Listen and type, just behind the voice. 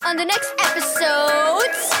on the next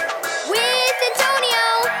episodes with Antonio.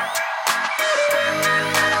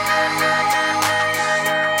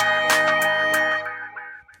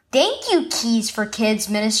 Thank you, Keys for Kids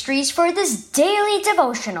Ministries, for this daily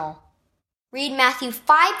devotional. Read Matthew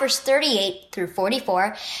 5, verse 38 through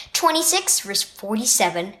 44, 26, verse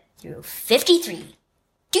 47 through 53.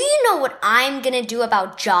 Do you know what I'm going to do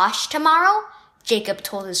about Josh tomorrow? Jacob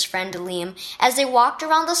told his friend Liam as they walked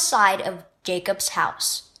around the side of Jacob's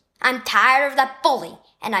house. I'm tired of that bully,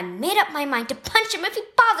 and I made up my mind to punch him if he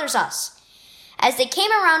bothers us. As they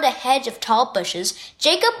came around a hedge of tall bushes,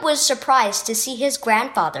 Jacob was surprised to see his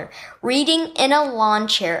grandfather reading in a lawn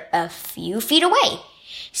chair a few feet away.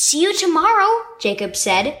 See you tomorrow, Jacob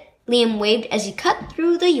said. Liam waved as he cut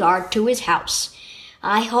through the yard to his house.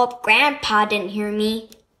 I hope Grandpa didn't hear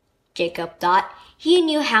me, Jacob thought. He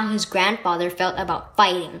knew how his grandfather felt about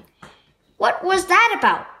fighting. What was that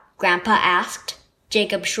about? Grandpa asked.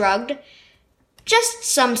 Jacob shrugged. Just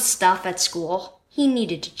some stuff at school. He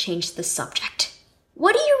needed to change the subject.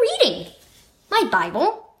 What are you reading? My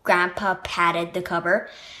Bible. Grandpa patted the cover.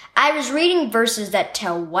 I was reading verses that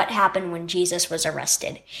tell what happened when Jesus was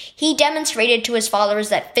arrested. He demonstrated to his followers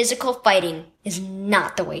that physical fighting is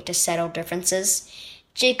not the way to settle differences.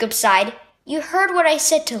 Jacob sighed. You heard what I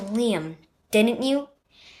said to Liam, didn't you?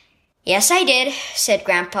 Yes, I did, said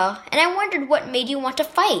Grandpa, and I wondered what made you want to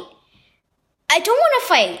fight. I don't want to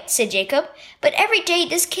fight, said Jacob, but every day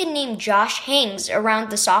this kid named Josh hangs around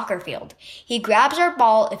the soccer field. He grabs our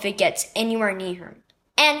ball if it gets anywhere near him,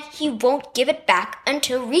 and he won't give it back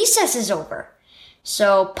until recess is over.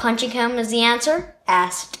 So punching him is the answer?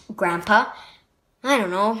 Asked Grandpa. I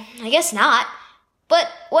don't know, I guess not. But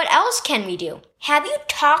what else can we do? Have you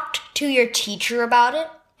talked to your teacher about it?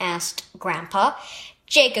 Asked Grandpa.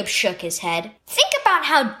 Jacob shook his head. Think about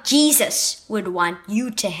how Jesus would want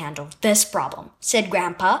you to handle this problem, said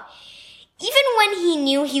Grandpa. Even when he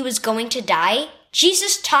knew he was going to die,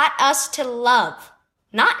 Jesus taught us to love,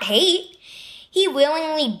 not hate. He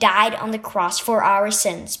willingly died on the cross for our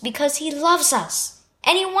sins because he loves us,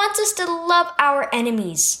 and he wants us to love our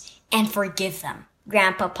enemies and forgive them.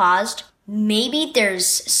 Grandpa paused. Maybe there's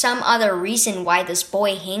some other reason why this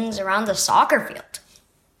boy hangs around the soccer field.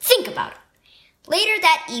 Think about it. Later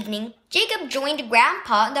that evening, Jacob joined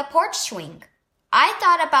Grandpa on the porch swing. I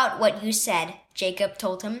thought about what you said, Jacob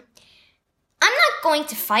told him. I'm not going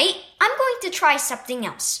to fight. I'm going to try something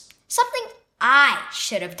else. Something I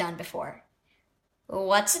should have done before.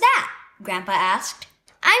 What's that? Grandpa asked.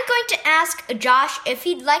 I'm going to ask Josh if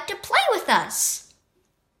he'd like to play with us.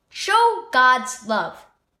 Show God's love,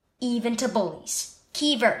 even to bullies.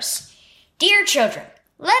 Key verse. Dear children,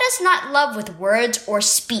 let us not love with words or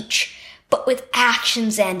speech, but with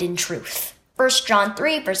actions and in truth. 1 John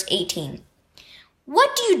 3, verse 18.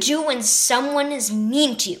 What do you do when someone is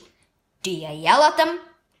mean to you? Do you yell at them?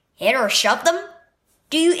 Hit or shove them?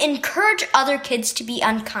 Do you encourage other kids to be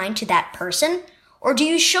unkind to that person? Or do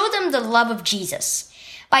you show them the love of Jesus?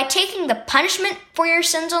 By taking the punishment for your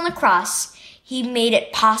sins on the cross, he made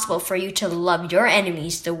it possible for you to love your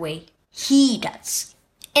enemies the way he does.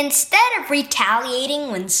 Instead of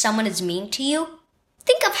retaliating when someone is mean to you,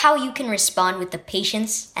 think of how you can respond with the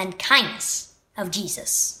patience and kindness of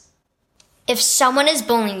Jesus. If someone is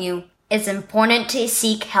bullying you, it's important to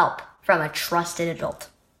seek help from a trusted adult.